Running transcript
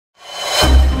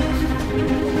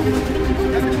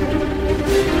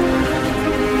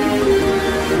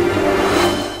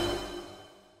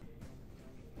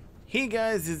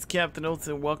guys, it's Captain Oats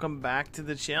and welcome back to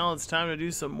the channel. It's time to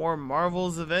do some more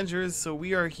Marvel's Avengers. So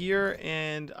we are here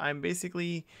and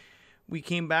we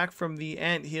came back from the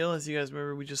ant hill. As you guys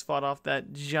remember, we just fought off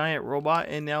that giant robot,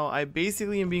 and now I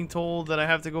basically am being told that I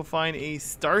have to go find a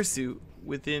starsuit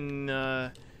within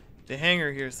the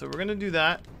hangar here. So we're gonna do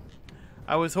that.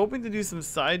 I was hoping to do some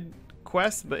side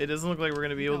quests, but it doesn't look like we're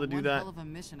gonna be able to do that. Hell of a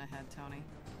mission ahead, Tony.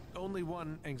 Only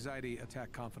one anxiety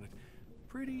attack confident.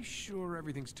 Pretty sure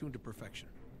everything's tuned to perfection.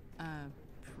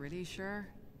 Pretty sure?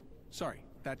 Sorry,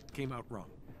 that came out wrong.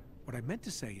 What I meant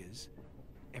to say is,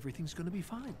 everything's gonna be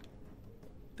fine.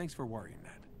 Thanks for worrying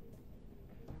that.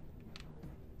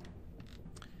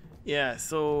 Yeah,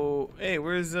 so hey,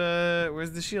 where's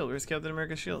the shield? Where's Captain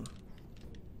America's shield?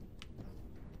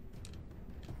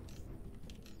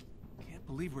 Can't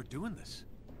believe we're doing this.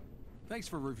 Thanks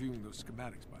for reviewing those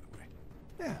schematics, by the way.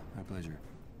 Yeah, my pleasure.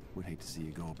 Would hate to see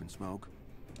you go up in smoke.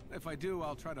 If I do,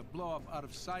 I'll try to blow up out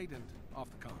of sight and off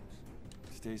the comms.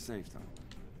 Stay safe, Tom.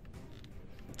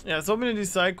 Yeah, I was hoping to do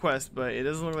side quests, but it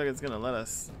doesn't look like it's gonna let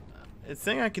us. It's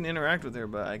saying I can interact with her,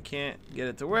 but I can't get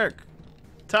it to work.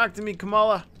 Talk to me,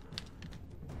 Kamala.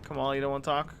 Kamala, you don't want to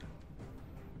talk?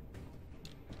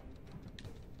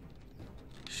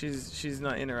 She's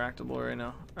not interactable right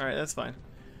now. All right, that's fine.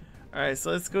 All right,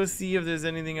 so let's go see if there's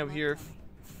anything up here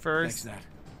first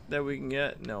that we can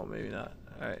get. No, maybe not.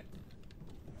 All right.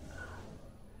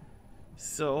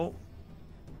 So.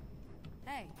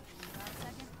 Hey, you got a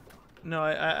second? No,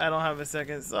 I don't have a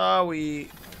second. Sorry.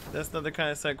 That's not the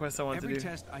kind of side quest I want to do. Every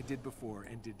test I did before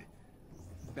ended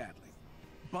badly.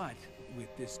 But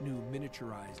with this new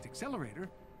miniaturized accelerator,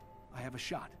 I have a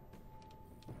shot.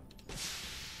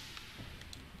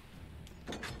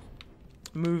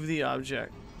 Move the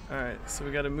object. Alright, so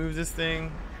we gotta move this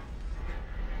thing.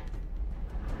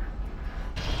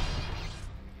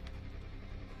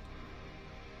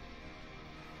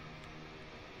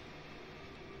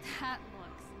 That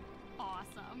looks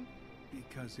awesome.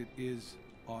 Because it is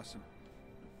awesome.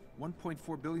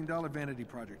 $1.4 billion vanity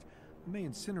project. I may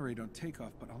incinerate on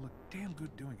takeoff, but I'll look damn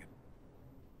good doing it.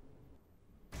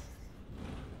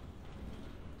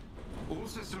 All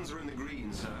systems are in the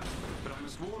green, sir. But I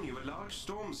must warn you, a large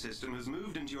storm system has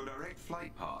moved into your direct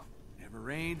flight path. Never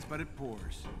rains, but it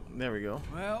pours. There we go.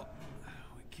 Well,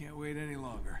 we can't wait any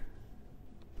longer.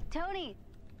 Tony,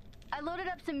 I loaded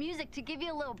up some music to give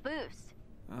you a little boost.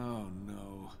 Oh,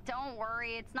 no. Don't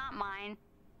worry, it's not mine.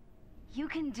 You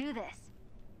can do this.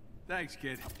 Thanks,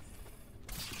 kid.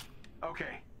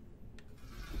 Okay.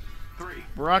 3,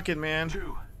 Rocket Man.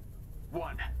 2,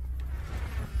 1.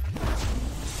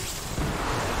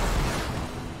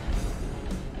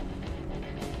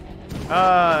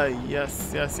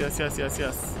 Yes.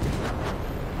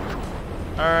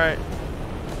 Alright.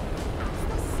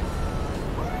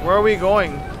 Where are we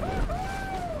going?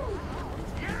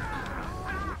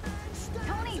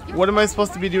 Tony, What am I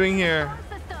supposed to be doing here?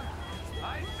 system.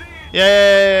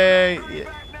 Yeah.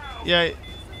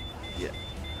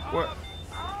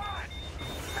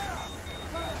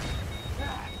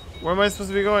 Where am I supposed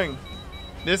to be going?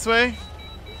 This way?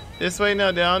 This way?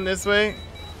 No, down. This way?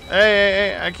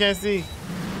 Hey, I can't see.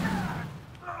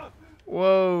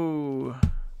 Whoa.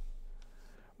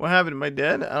 What happened? Am I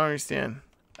dead? I don't understand.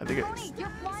 I think Tony,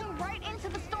 you're flying right into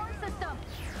the storm system.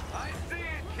 I see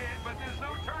it, kid, but there's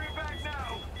no turning back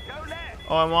now. Go left.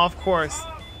 Oh, I'm off course.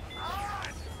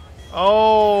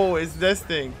 Oh, it's this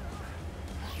thing.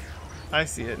 I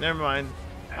see it. Never mind.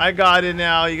 I got it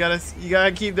now. You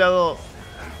gotta keep that little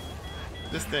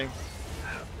this thing.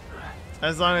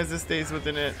 As long as it stays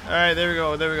within it. All right, there we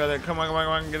go. There. Come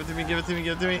on. Give it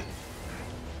to me.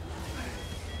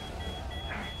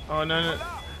 Oh no.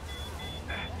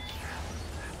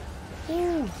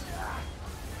 Woo.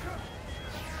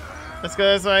 Let's go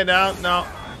this way. Down. No.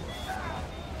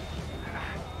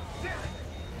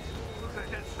 Looks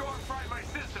like that storm fried my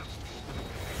system.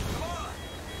 Come on.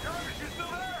 Jarvis, you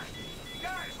still there?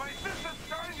 Guys, my system's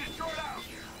starting to short out.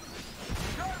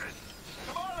 Jarvis,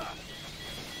 come on up.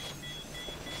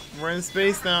 We're in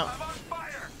space now. I'm on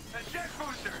fire. A jet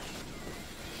booster.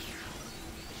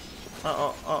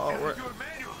 We're. Do it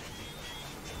manually.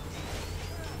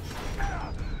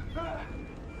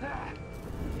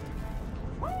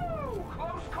 Woo!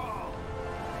 Close call.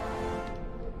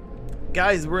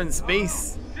 Guys, we're in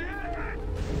space.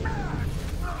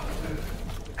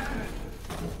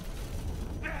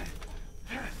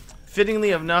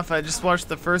 Fittingly enough, I just watched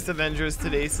the first Avengers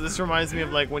today, so this reminds me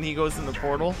of like when he goes in the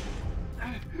portal.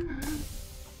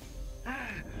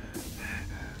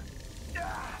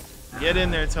 Get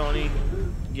in there, Tony.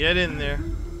 Get in there.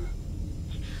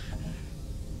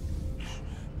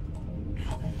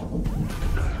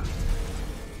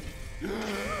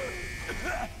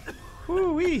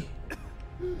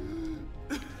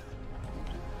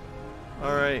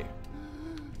 Alright.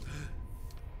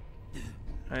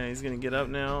 Alright, he's gonna get up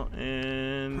now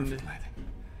and Perfect landing.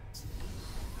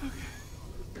 Okay.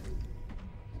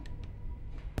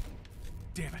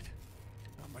 Damn it.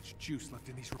 Not much juice left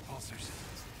in these repulsors.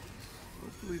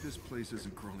 Hopefully this place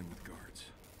isn't crawling with guards.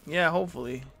 yeah,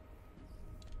 hopefully.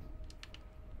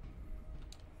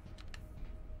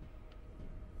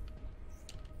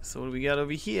 So what do we got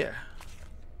over here?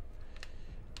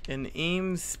 An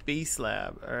AIM space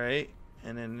lab, alright.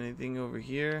 And then anything over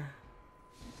here?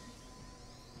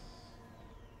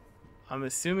 I'm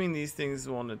assuming these things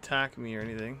won't attack me or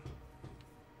anything.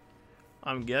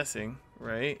 I'm guessing,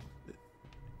 right?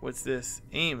 What's this?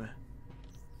 AIM.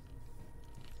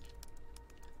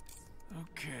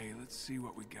 Okay, let's see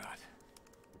what we got.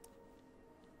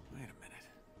 Wait a minute.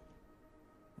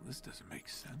 Well, this doesn't make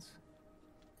sense.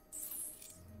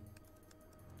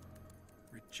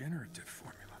 Regenerative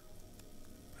formula.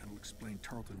 That'll explain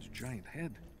Tarleton's giant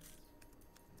head.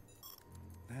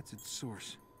 That's its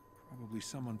source. Probably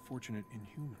some unfortunate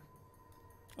inhuman.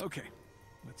 Okay,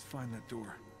 let's find that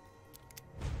door.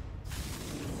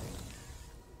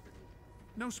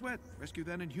 No sweat. Rescue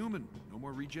that inhuman. No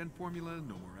more regen formula,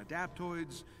 no more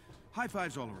adaptoids. High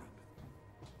fives all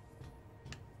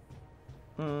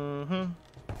around. Mm-hmm.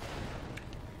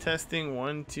 Testing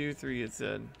 1, 2, 3, it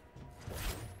said.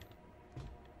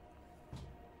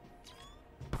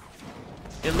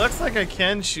 It looks like I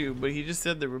can shoot, but he just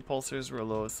said the repulsors were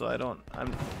low, so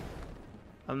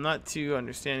I'm not too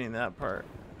understanding that part.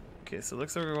 Okay, so it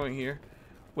looks like we're going here.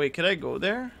 Wait, could I go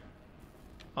there?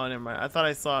 Oh, never mind. I thought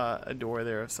I saw a door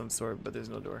there of some sort, but there's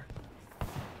no door.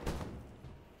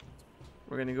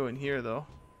 We're gonna go in here though.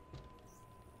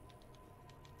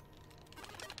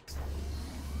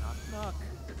 Knock, knock.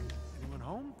 Anyone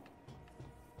home?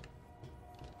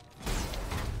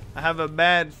 I have a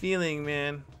bad feeling,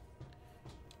 man.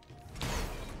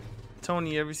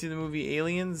 Tony, you ever see the movie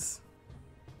Aliens?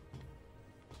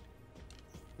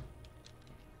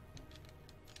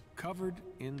 Covered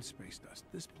in space dust.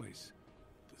 This place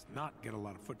does not get a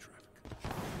lot of foot traffic.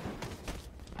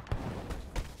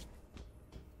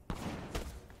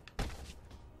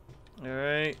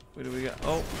 Alright, what do we got?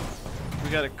 Oh, we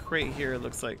got a crate here, it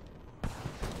looks like.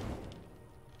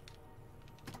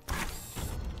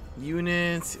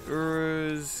 Units,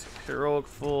 Urus, heroic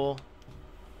full.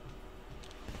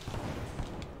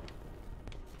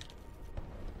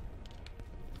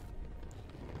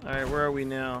 Alright, where are we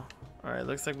now? Alright,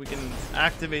 looks like we can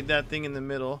activate that thing in the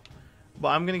middle. But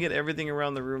I'm gonna get everything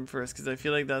around the room first, because I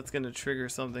feel like that's gonna trigger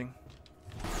something.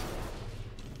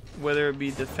 Whether it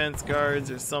be defense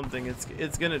guards or something,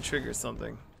 it's gonna trigger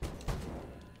something.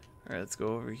 Alright, let's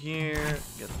go over here,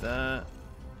 get that.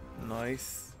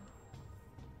 Nice.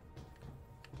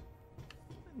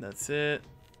 That's it.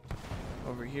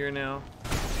 Over here now.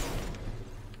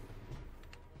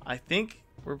 I think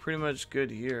we're pretty much good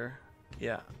here.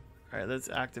 Yeah. Alright, let's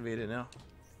activate it now.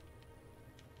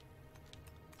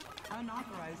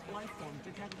 Unauthorized life form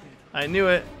detected. I knew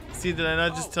it. See, did I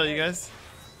not just tell you guys?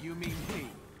 You mean me?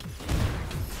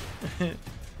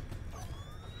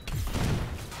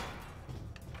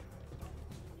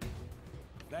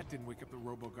 That didn't wake up the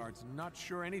robo guards. Not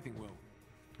sure anything will.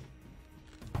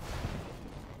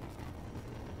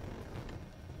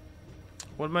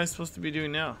 What am I supposed to be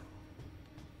doing now?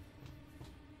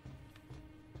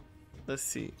 Let's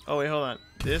see. Oh wait, hold on.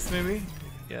 This maybe?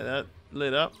 Yeah, that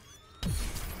lit up.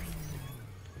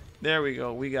 There we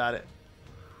go. We got it.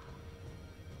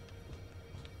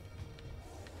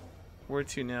 Where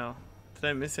to now? Did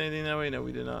I miss anything that way? No,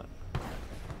 we did not.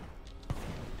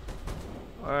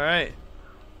 Alright.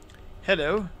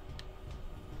 Hello.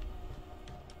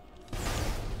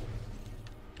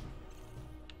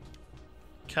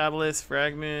 Catalyst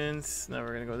fragments. Now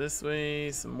we're gonna go this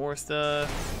way. Some more stuff.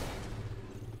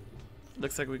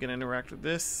 Looks like we can interact with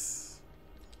this.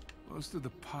 Most of the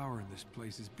power in this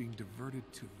place is being diverted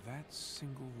to that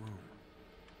single room.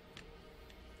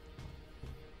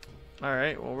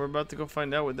 Alright, well we're about to go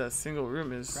find out what that single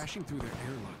room is. Crashing through their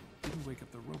airlock didn't wake up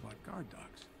the robot guard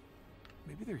dogs.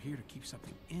 Maybe they're here to keep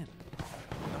something in,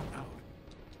 not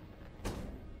out.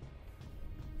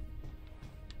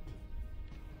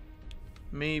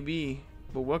 Maybe,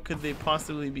 but what could they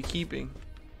possibly be keeping?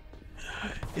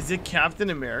 Is it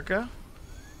Captain America?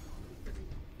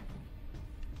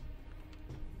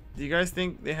 Do you guys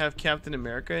think they have Captain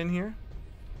America in here?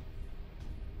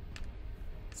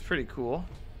 It's pretty cool.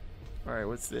 Alright,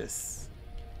 what's this?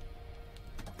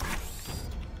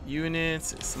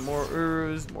 Units, some more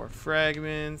Urus, more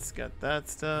fragments, got that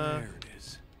stuff. There it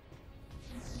is.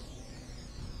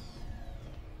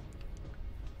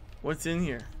 What's in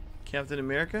here? Captain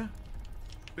America?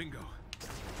 Bingo.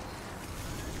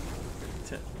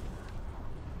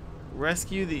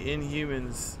 Rescue the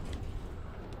Inhumans.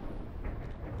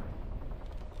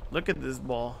 Look at this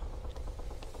ball.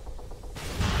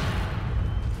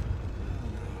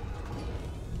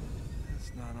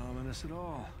 That's not ominous at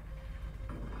all.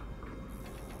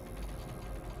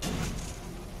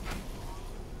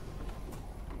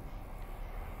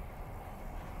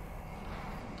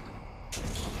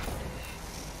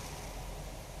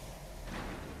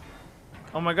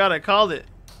 Oh my god, I called it.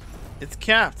 It's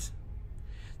capped.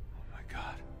 Oh my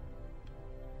god.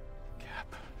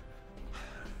 Cap.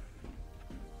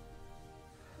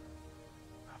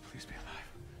 Oh, please be alive.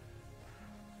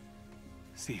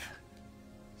 Steve.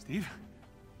 Steve?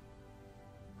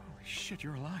 Holy shit,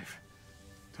 you're alive.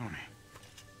 Tony.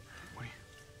 What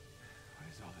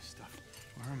is all this stuff?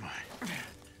 Where am I?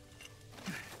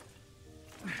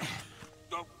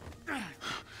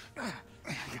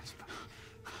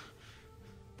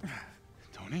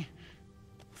 Tony?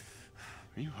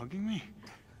 Are you hugging me?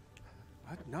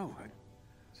 What? No, I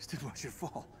just didn't want you to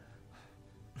fall.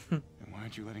 Then why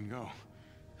aren't you letting go?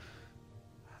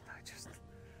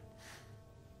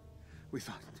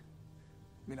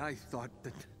 I thought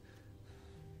that...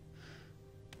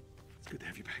 It's good to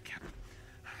have you back, Captain.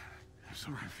 I'm so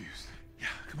confused. Yeah,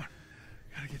 come on.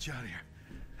 Gotta get you out of here.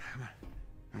 Come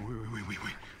on.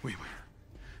 Wait.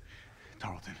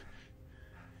 Tarleton.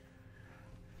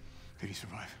 Did he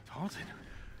survive? Tarleton?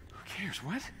 Who cares?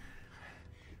 What?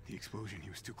 The explosion, he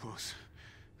was too close.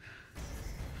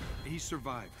 He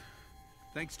survived.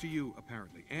 Thanks to you,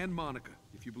 apparently. And Monica,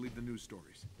 if you believe the news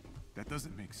stories. That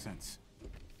doesn't make sense.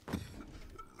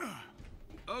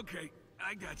 Okay,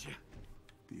 I got you.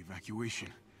 The evacuation.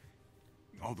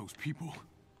 All those people.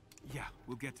 Yeah,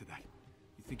 we'll get to that.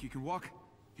 You think you can walk?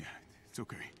 Yeah, it's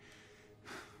okay.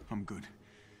 I'm good.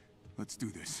 Let's do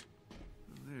this.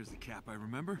 There's the Cap I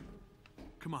remember.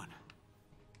 Come on.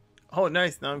 Oh,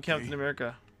 nice. Now I'm Captain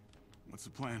America. What's the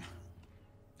plan?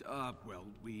 Well,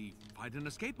 we find an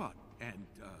escape pod and,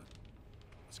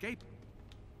 escape.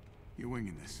 You're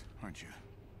winging this, aren't you?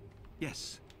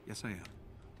 Yes, I am.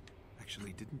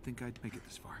 Actually, didn't think I'd make it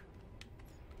this far.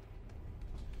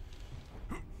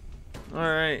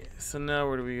 Alright, so now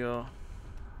where do we go?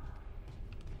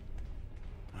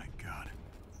 My God.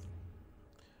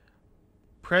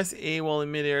 Press A while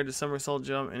in midair to somersault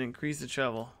jump and increase the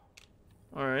travel.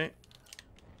 Alright.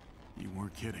 You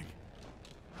weren't kidding.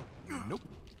 Nope.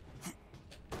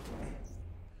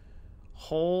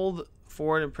 Hold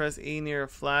forward and press A near a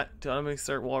flat to automatically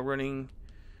start while running.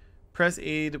 Press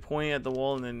A to point at the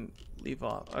wall and then leap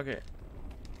off. Okay.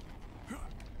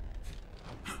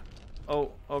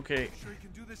 Oh, okay. Sure you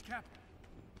can do this, Cap?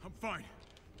 I'm fine.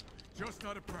 Just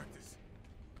out of practice.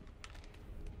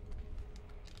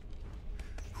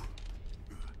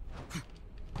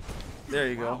 There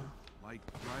you go. Like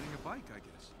riding a bike, I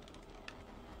guess.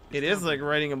 It is like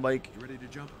riding a bike. You ready to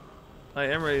jump? I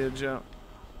am ready to jump.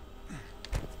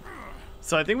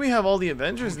 So I think we have all the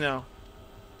Avengers now.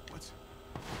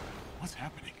 What's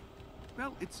happening?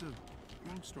 Well, it's a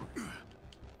long story.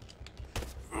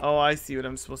 Oh, I see what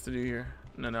I'm supposed to do here.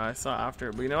 No, I saw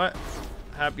after. But you know what?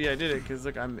 Happy I did it, because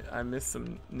look, I missed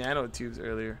some nanotubes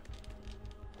earlier.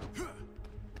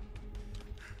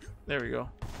 There we go.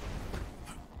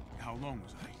 How long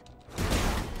was I?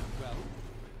 Well,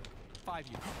 5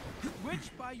 years.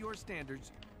 Which, by your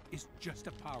standards, is just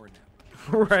a power nap.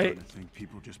 Right. I think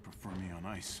people just prefer me on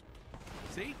ice.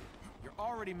 See? You're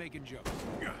already making jokes.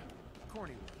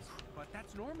 Corny ones. But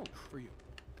that's normal for you.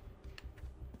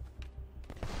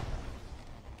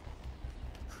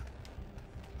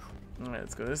 Alright,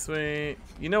 let's go this way.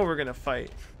 You know we're gonna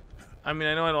fight. I mean,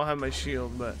 I know I don't have my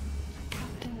shield, but...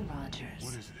 Captain Rogers.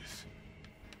 What is this?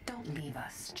 Don't leave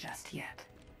us just yet.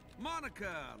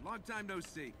 Monica! Long time no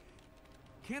see.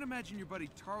 Can't imagine your buddy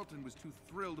Tarleton was too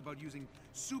thrilled about using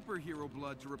superhero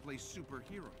blood to replace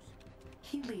superheroes.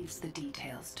 He leaves the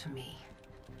details to me.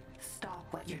 Stop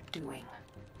what you're doing.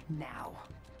 Now.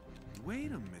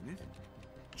 Wait a minute.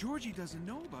 Georgie doesn't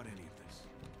know about any of this.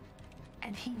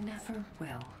 And he never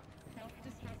will.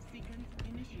 Self-destruct sequence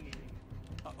initiated.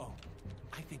 Uh-oh.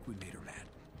 I think we made her mad.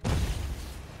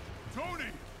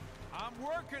 Tony! I'm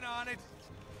working on it.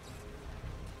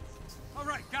 All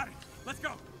right, got it. Let's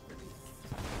go.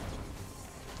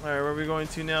 Alright, where are we going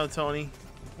to now, Tony?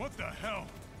 What the hell?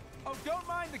 Oh, don't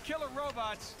mind the killer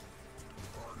robots.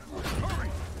 Hurry!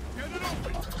 Get it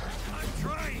open! I'm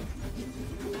trying.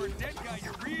 For a dead guy,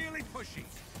 you're really pushy.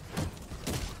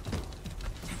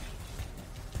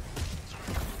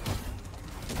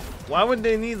 Why would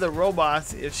they need the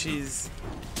robots if she's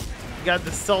got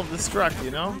the self-destruct,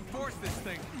 you know? Force this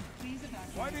thing.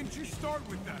 Why didn't you start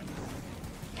with that?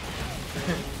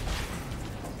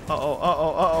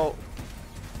 Uh-oh.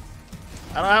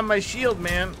 I don't have my shield,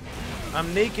 man.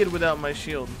 I'm naked without my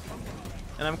shield.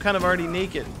 And I'm kind of already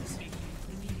naked.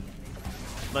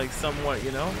 Like, somewhat,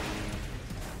 you know?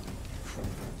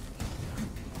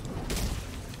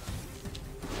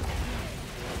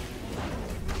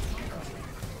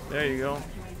 There you go.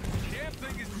 Damn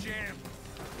thing is jammed.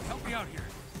 Help me out here.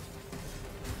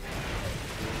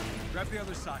 Grab the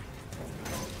other side.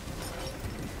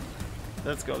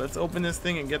 Let's go. Let's open this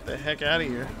thing and get the heck out of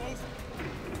here. Almost.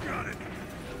 Got it.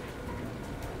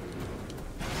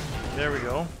 There we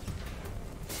go.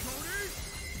 Tony,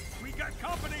 we got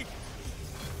company.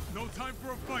 No time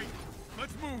for a fight.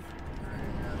 Let's move.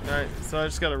 Alright, so I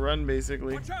just gotta run,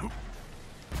 basically. Watch out.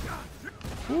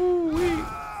 Woo-wee.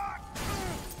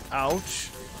 Ouch.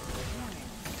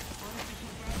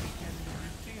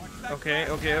 Okay.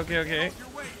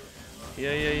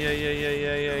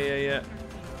 Yeah.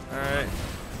 Alright.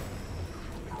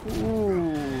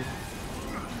 Ooh.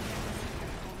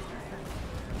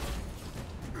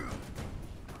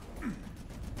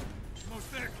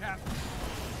 Almost there, Cap.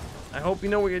 I hope you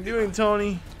know what you're doing,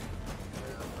 Tony.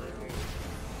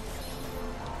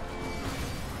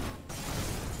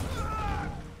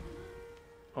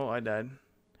 Oh, I died.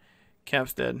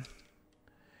 Cap's dead.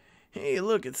 Hey,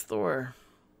 look, it's Thor.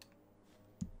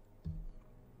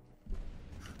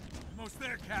 Almost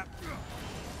there, Cap.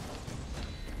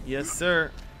 Yes,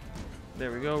 sir.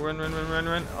 There we go. Run.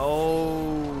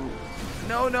 Oh.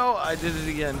 No. I did it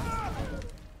again.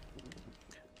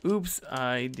 Oops,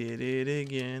 I did it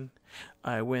again.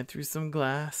 I went through some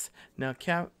glass. Now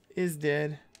Cap is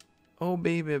dead. Oh,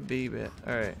 baby.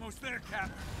 Alright. Almost there, Cap.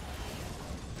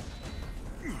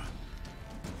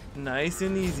 Nice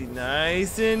and easy. Go.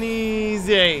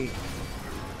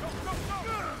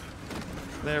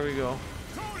 There we go.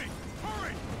 Tony,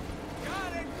 hurry.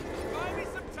 Got it. Buy me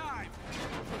some time.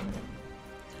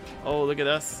 Oh, look at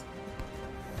us.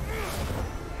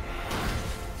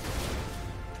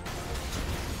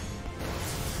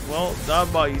 Well,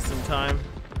 that'll buy you some time.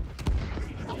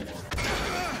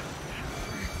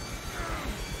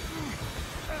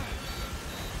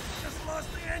 Just lost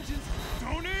the engines.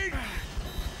 Tony!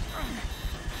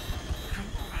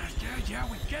 Yeah,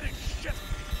 we get it. Shit.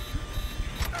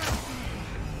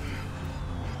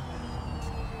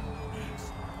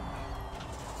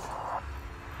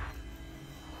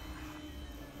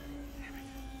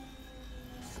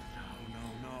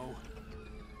 No.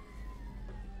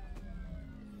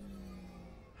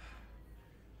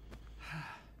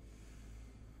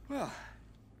 Well,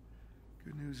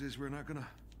 good news is we're not gonna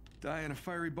die in a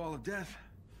fiery ball of death.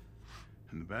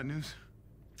 And the bad news?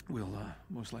 We'll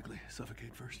most likely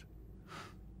suffocate first.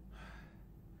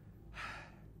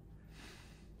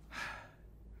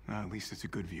 At least it's a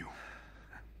good view.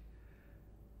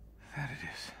 That it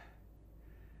is.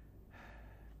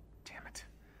 Damn it.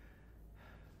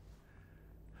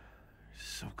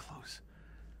 So close.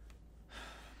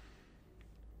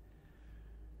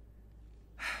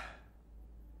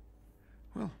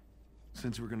 Well,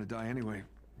 since we're gonna die anyway,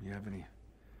 you have any,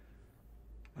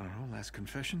 I don't know, last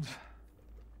confessions?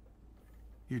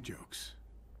 Your jokes.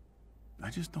 I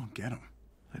just don't get them.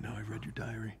 I know, I read your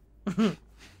diary.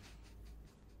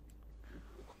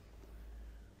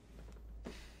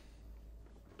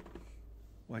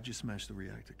 Why'd you smash the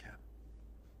reactor, Cap?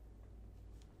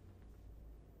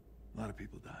 A lot of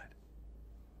people died.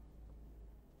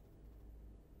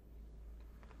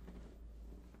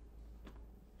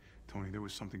 Tony, there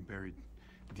was something buried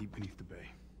deep beneath the bay.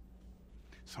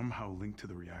 Somehow linked to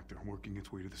the reactor, working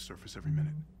its way to the surface every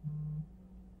minute.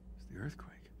 It's the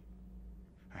earthquake.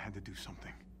 I had to do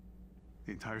something.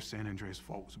 The entire San Andreas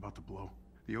fault was about to blow.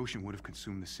 The ocean would have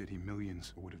consumed the city.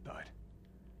 Millions would have died.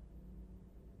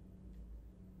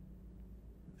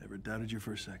 Never doubted you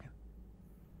for a second.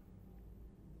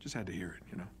 Just had to hear it,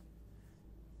 you know?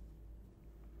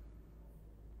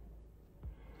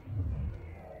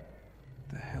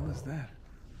 The hell is that?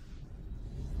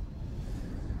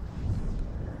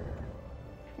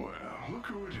 Well, look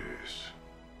who it is.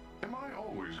 Am I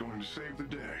always going to save the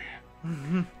day?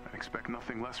 I expect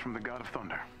nothing less from the God of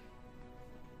Thunder.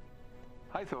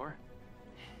 Hi, Thor.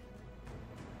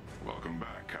 Welcome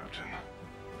back, Captain.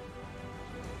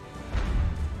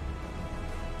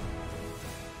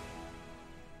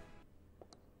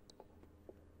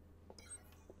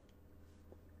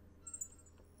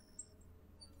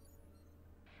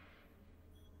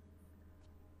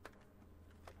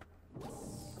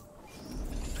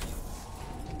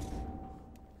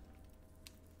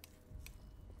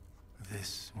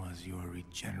 This was was your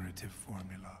regenerative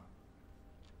formula.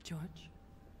 George?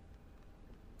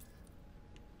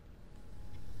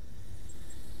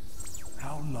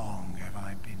 How long have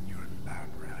I been your lab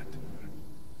rat?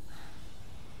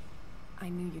 I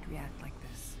knew you'd react like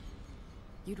this.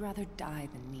 You'd rather die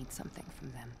than need something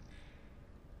from them.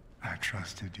 I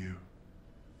trusted you.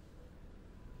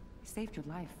 I saved your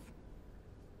life.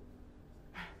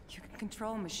 You can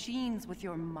control machines with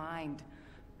your mind.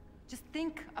 Just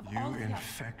think of all You the...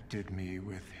 infected me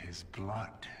with his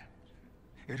blood.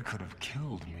 It could have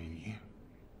killed me.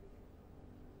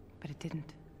 But it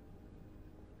didn't.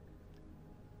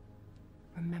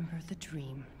 Remember the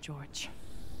dream, George.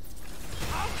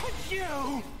 How could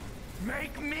you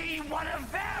make me one of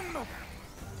them?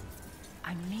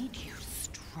 I made you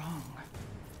strong.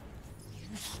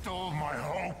 You stole my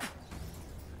hope.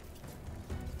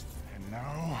 And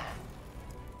now,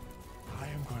 I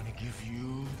am going to give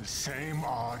you the same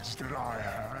odds that I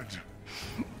had.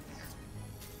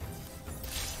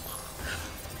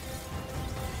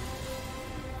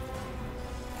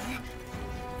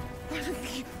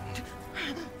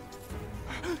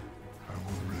 I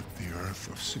will rid the Earth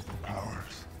of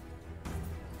superpowers.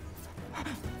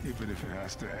 Even if it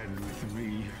has to end with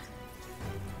me.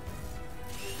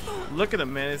 Look at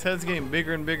him, man. His head's getting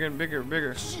bigger and bigger and bigger and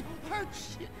bigger.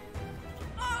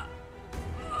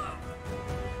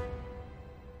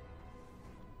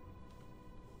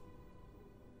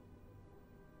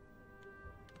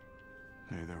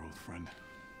 Hey there, old friend.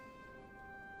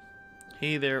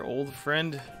 Hey there, old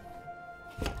friend.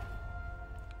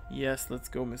 Yes, let's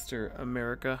go, Mr.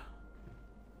 America.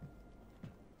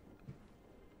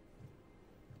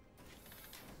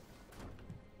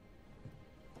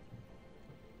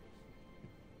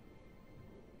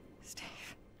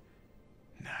 Steve.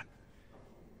 Nat.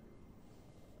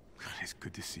 God, it's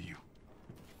good to see you.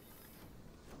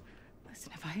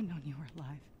 Listen, if I had known you were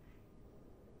alive,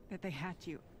 that they had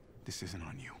you. This isn't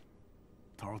on you.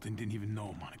 Tarleton didn't even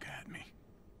know Monica had me.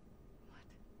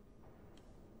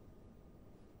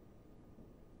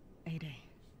 A-Day.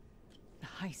 The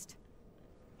heist.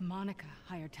 Monica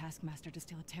hired Taskmaster to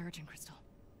steal a Terrigen crystal.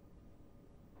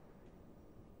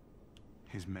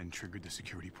 His men triggered the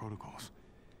security protocols,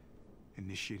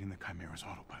 initiating the Chimera's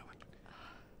autopilot.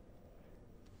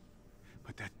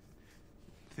 But that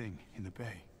thing in the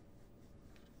bay,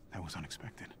 that was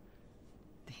unexpected.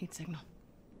 The heat signal.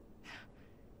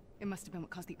 It must have been what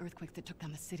caused the earthquake that took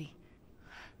down the city.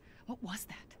 What was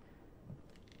that?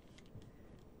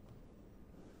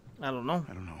 I don't know.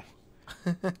 I don't know.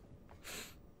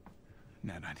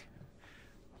 Nat,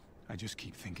 I just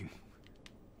keep thinking,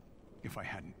 if I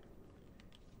hadn't,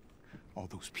 all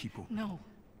those people... No.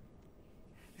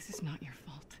 This is not your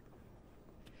fault.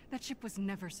 That ship was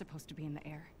never supposed to be in the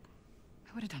air.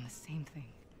 I would have done the same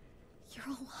thing. You're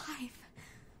alive.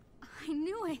 I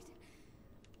knew it.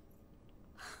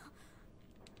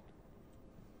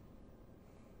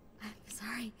 I'm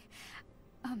sorry.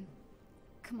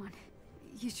 Come on.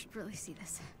 You should really see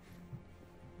this.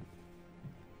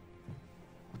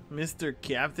 Mr.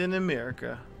 Captain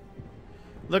America.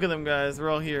 Look at them, guys. We're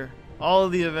all here. All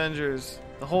of the Avengers.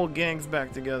 The whole gang's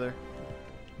back together.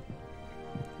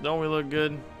 Don't we look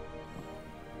good?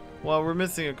 Well, we're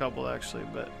missing a couple, actually,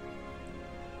 but...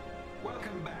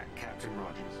 Welcome back, Captain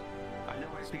Rogers. I know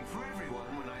I speak for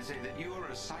everyone when I say that you are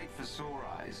a sight for sore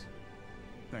eyes.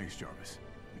 Thanks, Jarvis.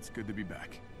 It's good to be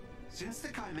back. Since the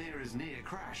Chimera's near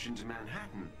crash into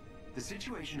Manhattan, the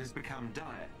situation has become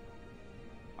dire.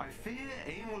 I fear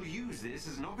AIM will use this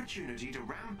as an opportunity to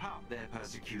ramp up their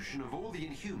persecution of all the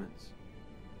Inhumans.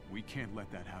 We can't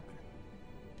let that happen.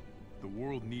 The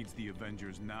world needs the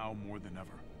Avengers now more than ever.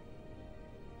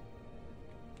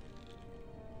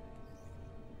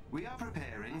 We are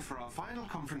preparing for our final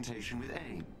confrontation with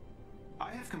AIM.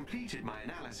 I have completed my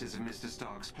analysis of Mr.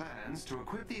 Stark's plans to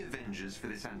equip the Avengers for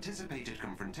this anticipated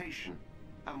confrontation,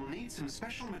 and will need some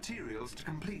special materials to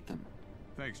complete them.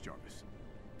 Thanks, Jarvis.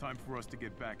 Time for us to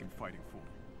get back in fighting form.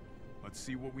 Let's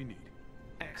see what we need.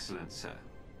 Excellent, sir.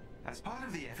 As part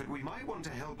of the effort, we might want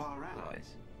to help our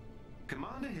allies.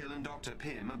 Commander Hill and Dr.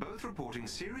 Pym are both reporting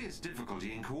serious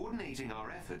difficulty in coordinating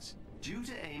our efforts due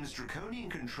to AIM's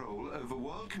draconian control over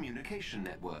world communication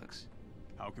networks.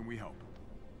 How can we help?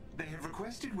 They have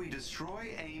requested we destroy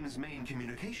AIM's main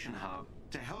communication hub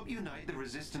to help unite the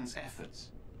Resistance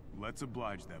efforts. Let's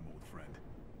oblige them, old friend.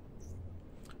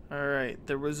 Alright,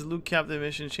 the Resolute Captain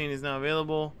mission chain is now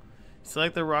available.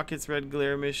 Select the Rocket's Red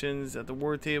Glare missions at the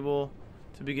war table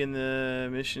to begin the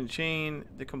mission chain.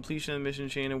 The completion of the mission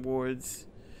chain awards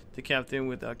the captain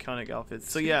with iconic outfits.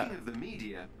 So Speaking yeah. of the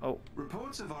media,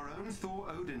 reports of our own Thor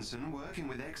Odinson working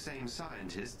with X-AIM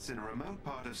scientists in a remote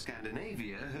part of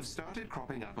Scandinavia have started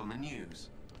cropping up on the news.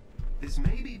 This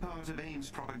may be part of AIM's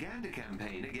propaganda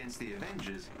campaign against the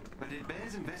Avengers, but it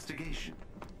bears investigation.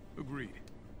 Agreed.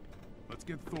 Let's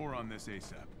get Thor on this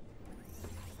ASAP.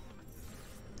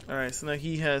 Alright, so now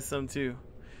he has some too.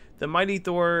 The Mighty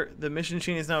Thor, the mission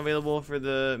chain is now available for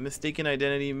the Mistaken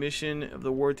Identity mission of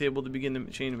the war table to begin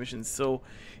the chain of missions. So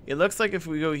it looks like if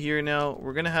we go here now,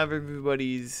 we're going to have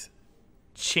everybody's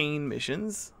chain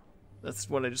missions. That's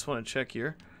what I just want to check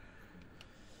here.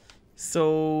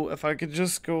 So if I could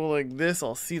just go like this,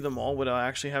 I'll see them all without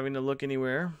actually having to look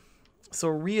anywhere. So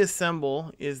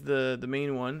reassemble is the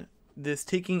main one. This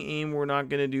taking aim we're not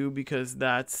going to do because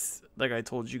that's, like I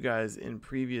told you guys in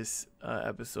previous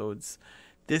episodes,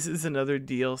 this is another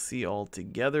DLC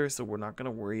altogether, so we're not going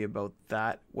to worry about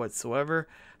that whatsoever.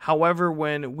 However,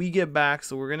 when we get back,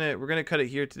 so we're gonna cut it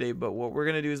here today, but what we're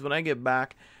going to do is when I get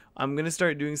back, I'm going to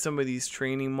start doing some of these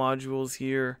training modules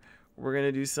here. We're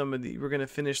going to do we're going to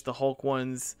finish the Hulk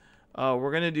ones.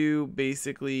 We're going to do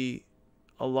basically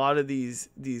a lot of these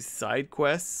side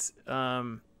quests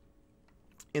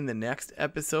in the next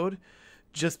episode,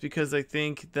 just because I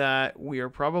think that we are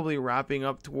probably wrapping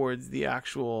up towards the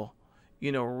actual,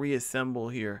 you know, reassemble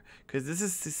here, because this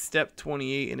is step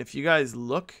 28, and if you guys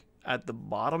look at the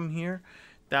bottom here,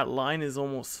 that line is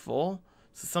almost full.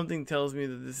 So something tells me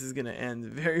that this is going to end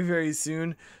very, very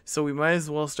soon. So we might as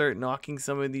well start knocking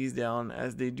some of these down,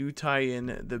 as they do tie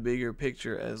in the bigger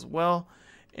picture as well.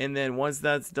 And then once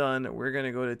that's done, we're going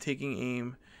to go to taking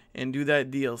aim and do that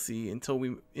DLC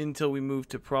until we move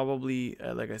to probably,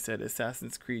 like I said,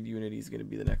 Assassin's Creed Unity is going to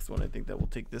be the next one. I think that will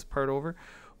take this part over.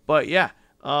 But yeah,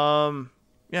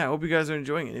 yeah, I hope you guys are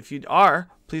enjoying it. If you are,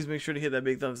 please make sure to hit that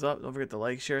big thumbs up. Don't forget to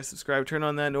like, share, subscribe, turn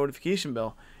on that notification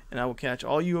bell, and I will catch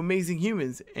all you amazing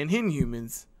humans and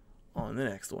inhumans on the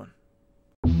next one.